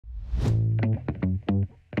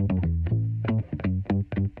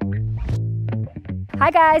Hi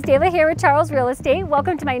guys, Dayla here with Charles Real Estate.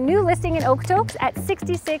 Welcome to my new listing in Okotoks at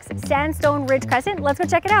 66 Sandstone Ridge Crescent. Let's go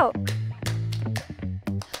check it out.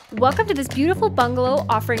 Welcome to this beautiful bungalow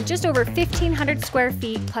offering just over 1,500 square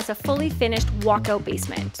feet plus a fully finished walkout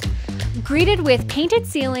basement. Greeted with painted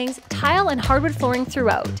ceilings, tile and hardwood flooring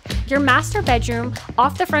throughout, your master bedroom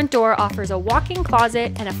off the front door offers a walk-in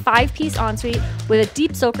closet and a 5-piece ensuite with a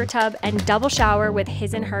deep soaker tub and double shower with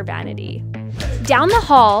his and her vanity. Down the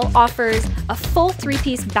hall offers a full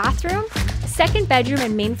 3-piece bathroom, second bedroom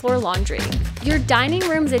and main floor laundry. Your dining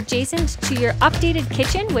room is adjacent to your updated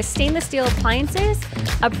kitchen with stainless steel appliances,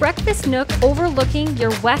 a breakfast nook overlooking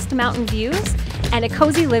your west mountain views, and a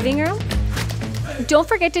cozy living room. Don't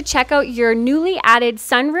forget to check out your newly added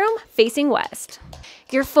sunroom facing west.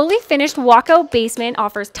 Your fully finished walkout basement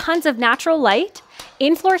offers tons of natural light,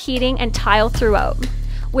 in-floor heating, and tile throughout.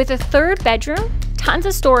 With a third bedroom, tons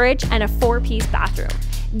of storage, and a 4-piece bathroom.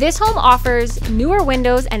 This home offers newer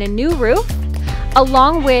windows and a new roof,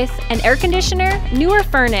 along with an air conditioner, newer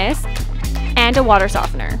furnace, and a water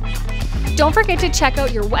softener. Don't forget to check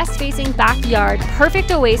out your west-facing backyard,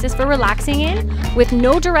 perfect oasis for relaxing in, with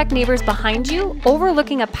no direct neighbors behind you,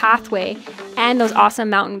 overlooking a pathway and those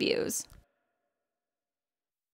awesome mountain views.